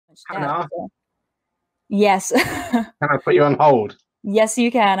Can I, Yes. can I put you on hold? Yes,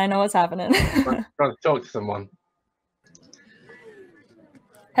 you can. I know what's happening. I'm trying to talk to someone.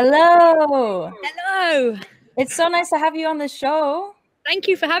 Hello. Hello. It's so nice to have you on the show. Thank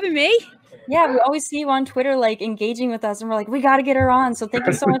you for having me. Yeah, we always see you on Twitter, like engaging with us, and we're like, we got to get her on. So thank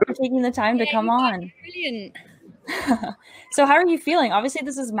you so much for taking the time to come on. Brilliant. So how are you feeling? Obviously,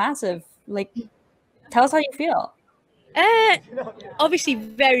 this is massive. Like, tell us how you feel. Obviously,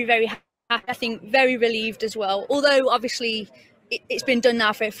 very, very happy. I think very relieved as well. Although, obviously, it's been done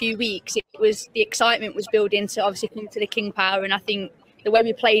now for a few weeks. The excitement was building to obviously come to the King Power, and I think the way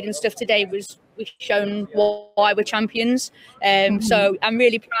we played and stuff today we've shown why we're champions. So I'm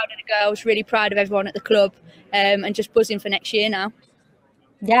really proud of the girls, really proud of everyone at the club, and just buzzing for next year now.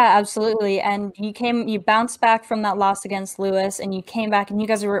 Yeah, absolutely. And you bounced back from that loss against Lewis, and you came back, and you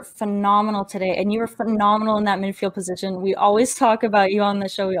guys were phenomenal today. And you were phenomenal in that midfield position. We always talk about you on the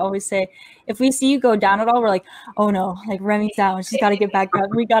show. We always say, if we see you go down at all, we're like, oh no, like Remi's down. She's got to get back up.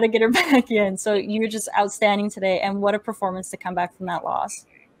 We got to get her back in. So you were just outstanding today. And what a performance to come back from that loss.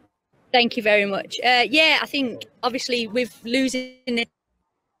 Thank you very much. Yeah, I think obviously with losing the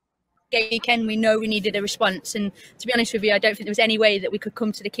weekend, we know we needed a response, and to be honest with you, I don't think there was any way that we could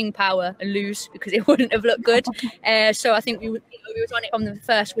come to the King Power and lose, because it wouldn't have looked good. So I think we was on it from the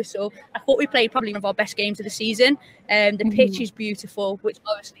first whistle. I thought we played probably one of our best games of the season. The pitch is beautiful, which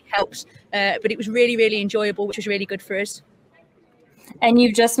obviously helps, but it was really, really enjoyable, which was really good for us. And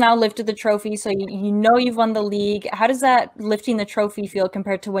you've just now lifted the trophy, so you know you've won the league. How does that lifting the trophy feel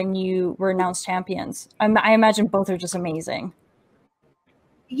compared to when you were announced champions? I imagine both are just amazing.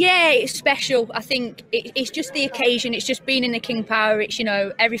 Yeah, it's special. I think it's just the occasion. It's just being in the King Power. It's, you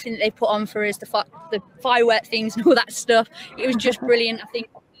know, everything that they put on for us, the firework things and all that stuff. It was just brilliant. I think,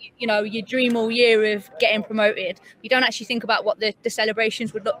 you know, you dream all year of getting promoted. You don't actually think about what the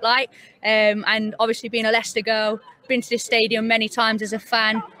celebrations would look like. And obviously being a Leicester girl, been to this stadium many times as a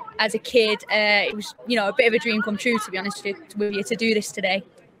fan, as a kid. It was, you know, a bit of a dream come true, to be honest with you, to do this today.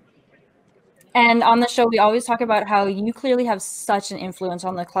 And on the show, we always talk about how you clearly have such an influence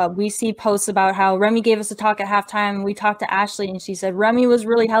on the club. We see posts about how Remi gave us a talk at halftime, and we talked to Ashley, and she said, Remi was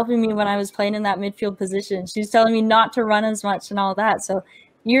really helping me when I was playing in that midfield position. She was telling me not to run as much and all that. So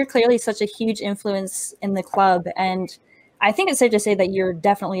you're clearly such a huge influence in the club. And I think it's safe to say that you're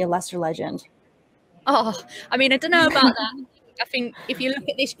definitely a Leicester legend. Oh, I mean, I don't know about that. I think if you look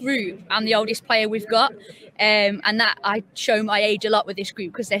at this group, I'm the oldest player we've got. And that I show my age a lot with this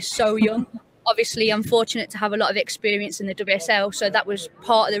group because they're so young. Obviously, I'm fortunate to have a lot of experience in the WSL, so that was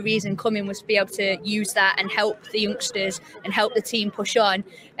part of the reason coming, was to be able to use that and help the youngsters and help the team push on.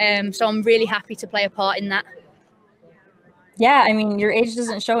 So I'm really happy to play a part in that. Yeah, I mean, your age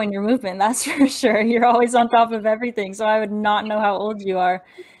doesn't show in your movement, that's for sure. You're always on top of everything, so I would not know how old you are.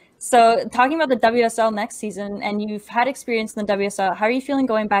 So talking about the WSL next season, and you've had experience in the WSL, how are you feeling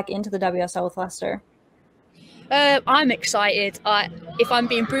going back into the WSL with Leicester? I'm excited. If I'm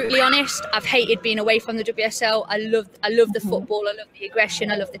being brutally honest, I've hated being away from the WSL. I love the football. I love the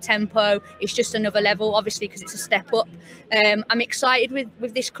aggression. I love the tempo. It's just another level, obviously, because it's a step up. I'm excited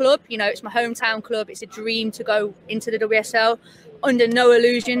with this club. You know, it's my hometown club. It's a dream to go into the WSL. Under no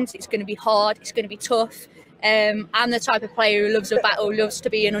illusions, it's going to be hard. It's going to be tough. I'm the type of player who loves a battle, loves to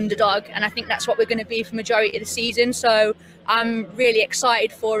be an underdog, and I think that's what we're going to be for the majority of the season. So I'm really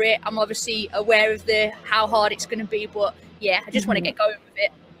excited for it. I'm obviously aware of how hard it's going to be, but yeah, I just want to get going with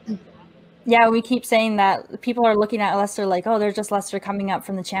it. Yeah, we keep saying that people are looking at Leicester like, oh, they're just Leicester coming up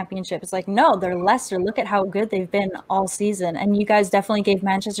from the championship. It's like, no, they're Leicester. Look at how good they've been all season. And you guys definitely gave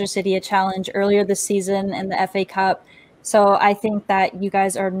Manchester City a challenge earlier this season in the FA Cup. So I think that you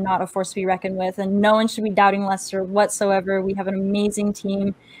guys are not a force to be reckoned with, and no one should be doubting Leicester whatsoever. We have an amazing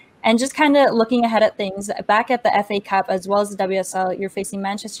team. And just kind of looking ahead at things, back at the FA Cup as well as the WSL, you're facing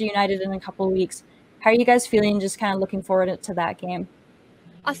Manchester United in a couple of weeks. How are you guys feeling just kind of looking forward to that game?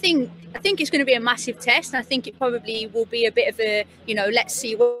 I think it's going to be a massive test, and I think it probably will be a bit of a, you know, let's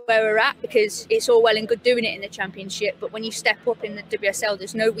see where we're at, because it's all well and good doing it in the Championship, but when you step up in the WSL,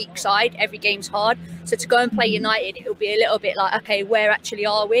 there's no weak side. Every game's hard. So to go and play United, it'll be a little bit like, okay, where actually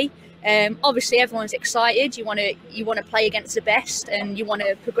are we? Obviously, everyone's excited. You want to play against the best, and you want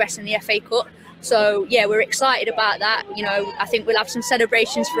to progress in the FA Cup. So yeah, we're excited about that. You know, I think we'll have some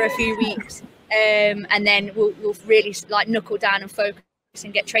celebrations for a few weeks, and then we'll really like knuckle down and focus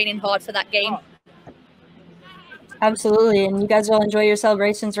and get training hard for that game. Absolutely, and you guys will enjoy your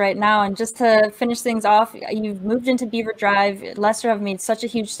celebrations right now. And just to finish things off, you've moved into Beaver Drive. Leicester have made such a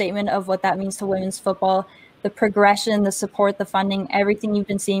huge statement of what that means to women's football, the progression, the support, the funding, everything you've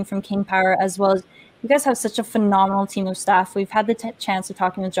been seeing from King Power, as well as You guys have such a phenomenal team of staff. We've had the chance of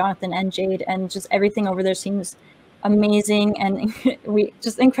talking with Jonathan and Jade, and just everything over there seems amazing, and we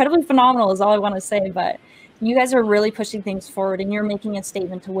just incredibly phenomenal is all I want to say. But you guys are really pushing things forward, and you're making a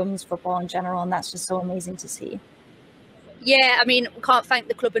statement to women's football in general, and that's just so amazing to see. Yeah, I mean, we can't thank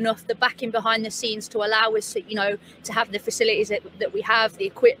the club enough. The backing behind the scenes to allow us to, to have the facilities that we have, the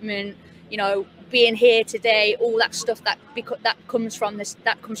equipment, being here today, all that stuff that comes from this,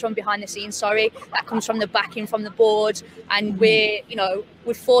 that comes from behind the scenes. Sorry, that comes from the backing from the board, and we're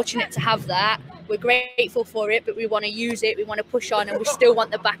fortunate to have that. We're grateful for it, but we want to use it. We want to push on, and we still want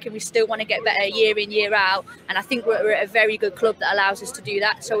the backing. We still want to get better year in, year out. And I think we're at a very good club that allows us to do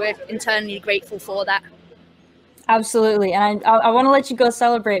that. So we're internally grateful for that. Absolutely. And I want to let you go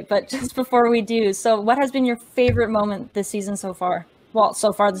celebrate, but just before we do, so what has been your favorite moment this season so far? Well,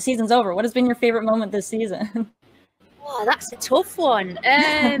 so far the season's over. What has been your favorite moment this season? Oh, that's a tough one.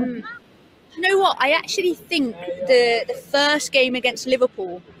 You know what? I actually think the first game against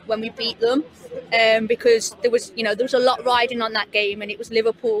Liverpool when we beat them, because there was a lot riding on that game, and it was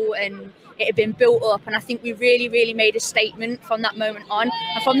Liverpool and it had been built up, and I think we really made a statement from that moment on.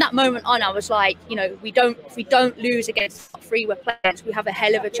 And from that moment on, I was like, if we don't lose against top three, we're players, we have a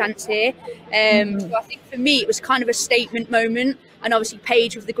hell of a chance here. So I think for me, it was kind of a statement moment, and obviously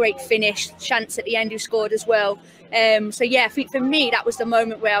Paige with the great finish, Chance at the end who scored as well. So yeah, I think for me, that was the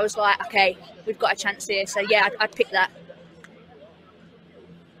moment where I was like, okay, we've got a chance here. So yeah, I'd pick that.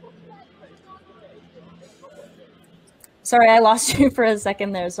 Sorry, I lost you for a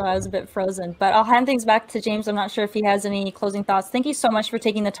second there, so I was a bit frozen. But I'll hand things back to James. I'm not sure if he has any closing thoughts. Thank you so much for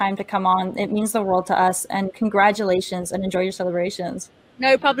taking the time to come on. It means the world to us, and congratulations, and enjoy your celebrations.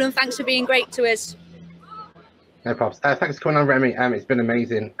 No problem. Thanks for being great to us. No problems. Thanks for coming on, Remi. It's been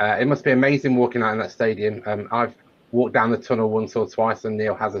amazing. It must be amazing walking out in that stadium. I've walked down the tunnel once or twice, and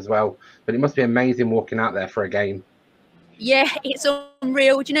Neil has as well. But it must be amazing walking out there for a game. Yeah, it's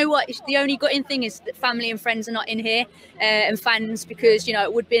unreal. Do you know what? The only gutting thing is that family and friends are not in here, and fans, because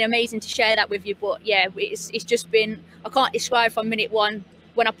it would be amazing to share that with you. But yeah, it's just been, I can't describe from minute one.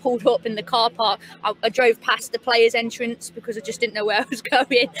 When I pulled up in the car park, I drove past the players' entrance because I just didn't know where I was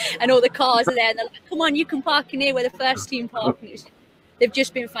going, and all the cars are there, and they're like, "Come on, you can park in here where the first team park." They've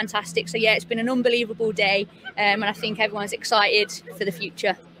just been fantastic. So yeah, it's been an unbelievable day, and I think everyone's excited for the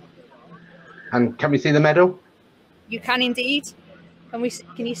future. And can we see the medal? You can indeed. Can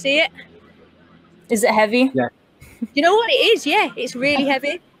you see it? Is it heavy? Yeah. You know what it is? Yeah, it's really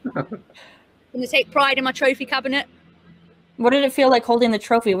heavy. I'm going to take pride in my trophy cabinet. What did it feel like holding the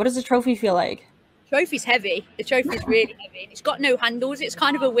trophy? What does the trophy feel like? Trophy's heavy. The trophy's really heavy. It's got no handles. It's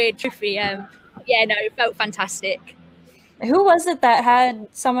kind of a weird trophy. Yeah, no, it felt fantastic. Who was it that had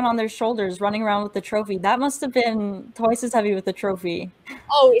someone on their shoulders running around with the trophy? That must have been twice as heavy with the trophy.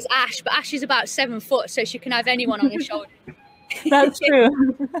 Oh, it's Ash, but Ash is about 7 foot, so she can have anyone on her shoulder. That's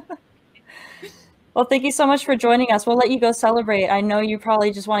true. Well, thank you so much for joining us. We'll let you go celebrate. I know you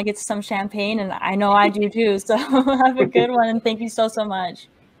probably just want to get some champagne, and I know I do too. So have a good one, and thank you so much.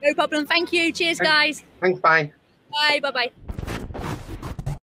 No problem. Thank you. Cheers, guys. Thanks. Bye. Bye. Bye-bye.